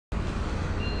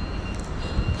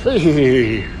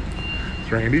Hey,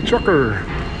 it's Randy Chucker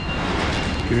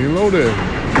getting loaded.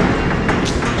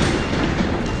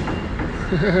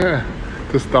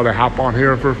 Just thought I'd hop on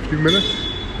here for a few minutes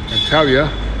and tell you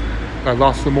I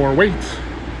lost some more weight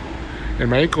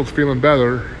and my ankle's feeling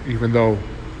better, even though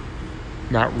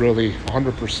not really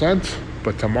 100%,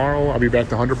 but tomorrow I'll be back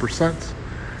to 100%.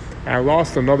 I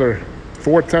lost another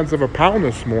 0.4 of a pound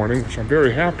this morning, which I'm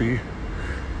very happy.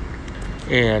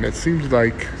 And it seems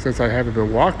like since I haven't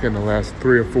been walking the last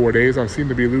 3 or 4 days, I seem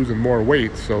to be losing more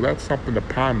weight. So that's something to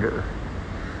ponder.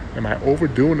 Am I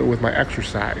overdoing it with my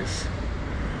exercise?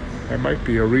 That might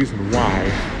be a reason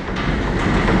why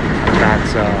I'm not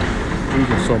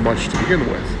losing so much to begin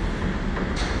with.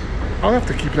 I'll have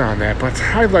to keep an eye on that, but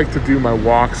I like to do my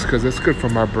walks because it's good for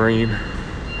my brain,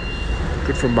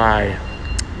 good for my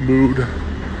mood,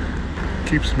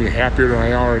 keeps me happier than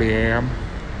I already am.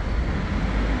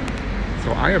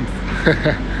 So I am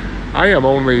I am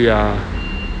only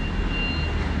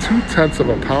 0.2 of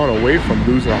a pound away from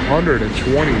losing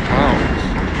 120 pounds.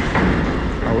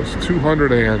 I was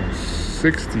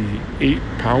 268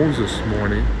 pounds this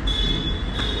morning.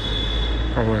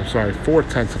 Oh, I'm sorry,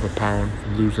 0.4 of a pound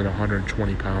from losing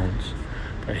 120 pounds.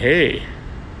 But hey,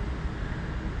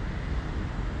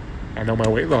 I know my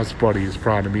weight loss buddy is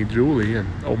proud of me, Julie, and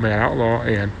Old Man Outlaw,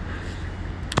 and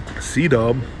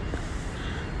C-Dub.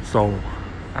 So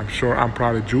I'm sure I'm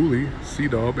proud of Julie,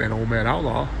 C-Dub, and Old Man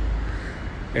Outlaw,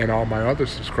 and all my other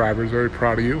subscribers. Very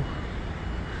proud of you.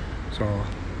 So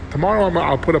tomorrow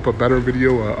I'll put up a better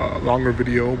video, a longer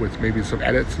video with maybe some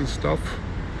edits and stuff,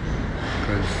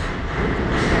 because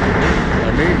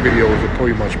my main videos will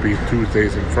pretty much be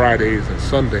Tuesdays and Fridays and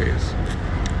Sundays.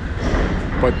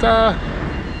 But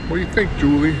what do you think,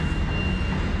 Julie?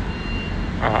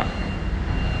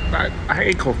 My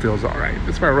ankle feels all right.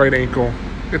 It's my right ankle.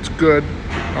 It's good.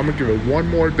 I'm gonna give it one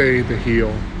more day to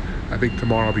heal. I think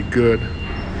tomorrow will be good.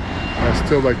 I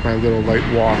still like my little light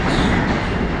walks,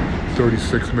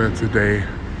 36 minutes a day.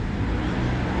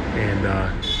 And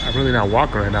I'm really not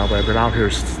walking right now, but I've been out here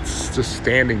just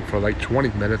standing for like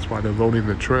 20 minutes while they're loading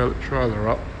the trailer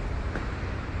up.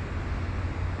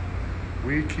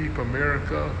 We keep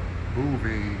America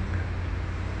moving.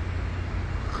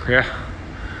 Yeah,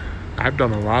 I've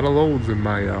done a lot of loads in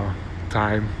my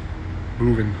time.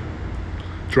 Moving,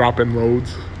 dropping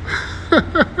loads.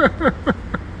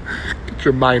 Get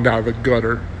your mind out of the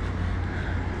gutter.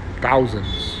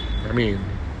 Thousands. I mean,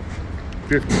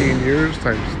 15 years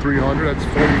times 300, that's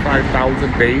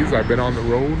 45,000 days I've been on the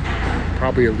road.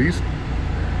 Probably at least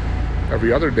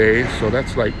every other day. So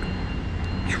that's like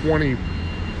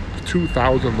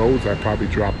 22,000 loads I probably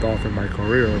dropped off in my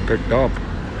career and picked up.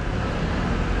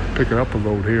 Picking up a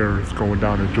load here. It's going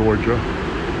down to Georgia.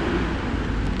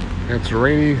 It's a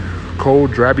rainy,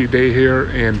 cold, drabby day here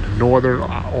in northern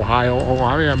Ohio. Oh,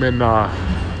 I am in, where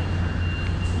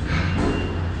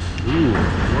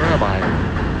am I?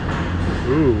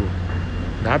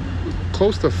 Not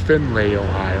close to Findlay,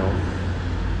 Ohio,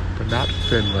 but not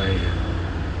Findlay.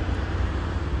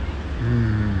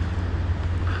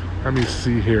 Let me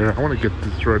see here. I want to get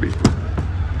this ready.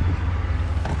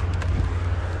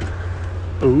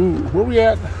 Ooh, where we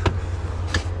at?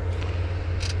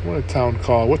 What a town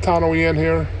called? What town are we in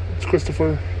here? It's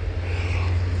Christopher.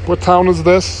 What town is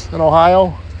this in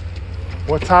Ohio?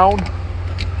 What town?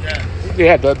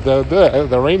 Yeah,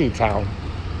 the rainy town.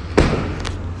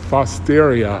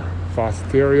 Fosteria,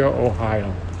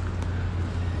 Ohio.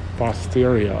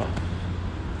 Fosteria.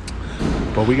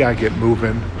 But we gotta get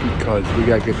moving because we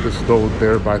gotta get this load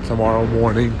there by tomorrow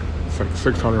morning. It's like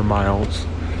 600 miles,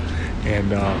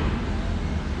 and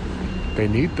they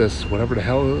need this, whatever the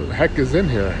heck is in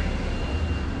here.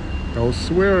 No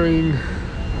swearing.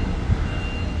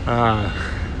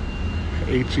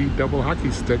 HE double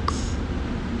hockey sticks.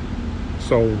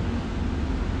 So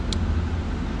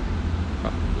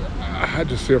I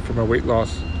just here for my weight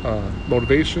loss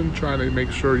motivation, trying to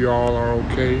make sure y'all are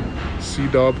okay.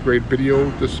 C-Dub, great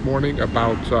video this morning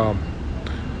about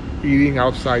eating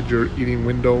outside your eating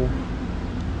window.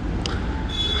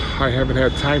 I haven't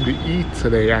had time to eat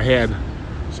today.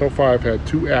 So far I've had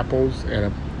 2 apples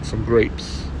and some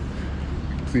grapes.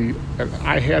 See, and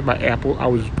I had my apple, I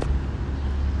was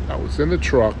in the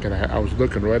truck and I was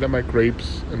looking right at my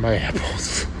grapes and my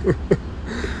apples.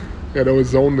 And it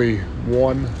was only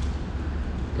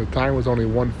the time was only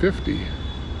 1:50.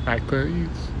 I couldn't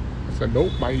eat. I said,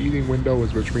 nope, my eating window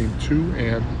is between 2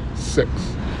 and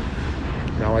 6.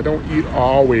 Now I don't eat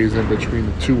always in between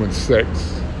the 2 and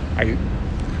 6.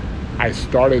 I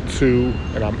start at 2,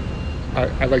 and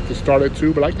I like to start at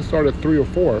 2, but I can start at 3 or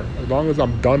 4 as long as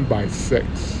I'm done by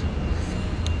 6.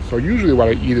 So usually what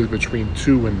I eat is between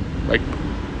 2 and like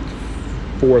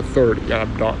 4:30 and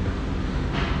I'm done.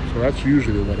 So that's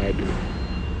usually what I do.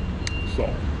 So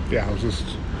yeah, I was just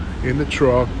in the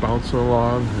truck bouncing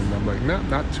along and I'm like, nah,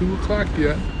 not 2 o'clock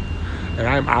yet. And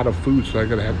I'm out of food, so I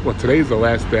gotta have, well, today's the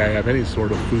last day I have any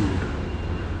sort of food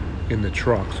in the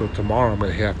truck. So tomorrow I'm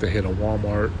gonna have to hit a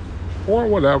Walmart or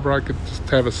whatever. I could just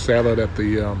have a salad at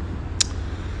the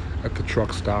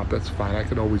truck stop. That's fine. I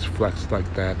can always flex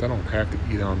like that. I don't have to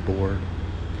eat on board.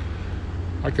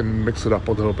 I can mix it up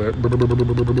a little bit.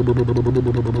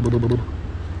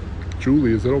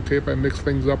 Julie, is it okay if I mix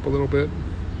things up a little bit?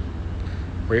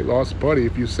 Weight loss buddy,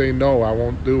 if you say no, I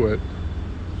won't do it.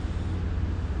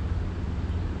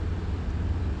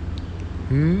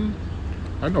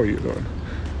 I know you're doing.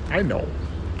 I know.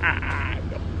 I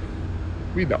know.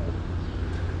 We know.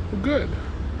 Well, good.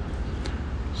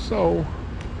 So,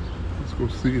 let's go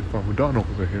see if I'm done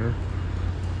over here.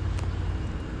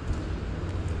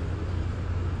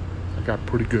 I got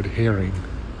pretty good hearing.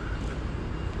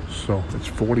 So, it's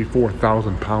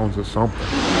 44,000 pounds or something.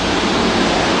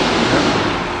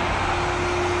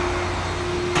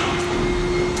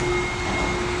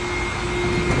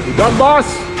 You done,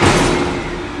 boss?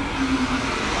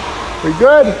 We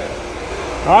good?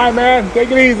 All right, man.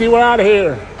 Take it easy. We're out of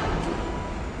here.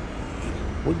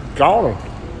 We're gone.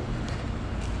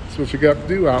 That's what you got to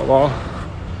do, outlaw.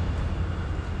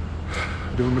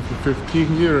 Doing it for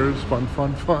 15 years. Fun,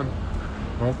 fun, fun.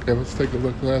 Okay, let's take a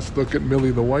look. Let's look at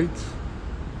Millie the White.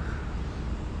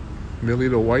 Millie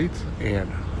the White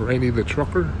and Rainy the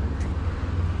Trucker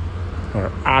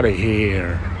are out of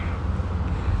here.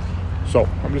 So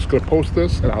I'm just going to post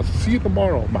this and I'll see you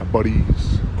tomorrow, my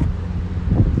buddies.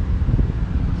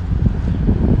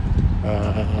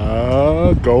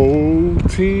 Go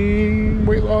team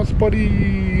weight loss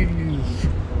buddies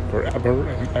forever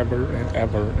and ever and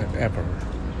ever and ever.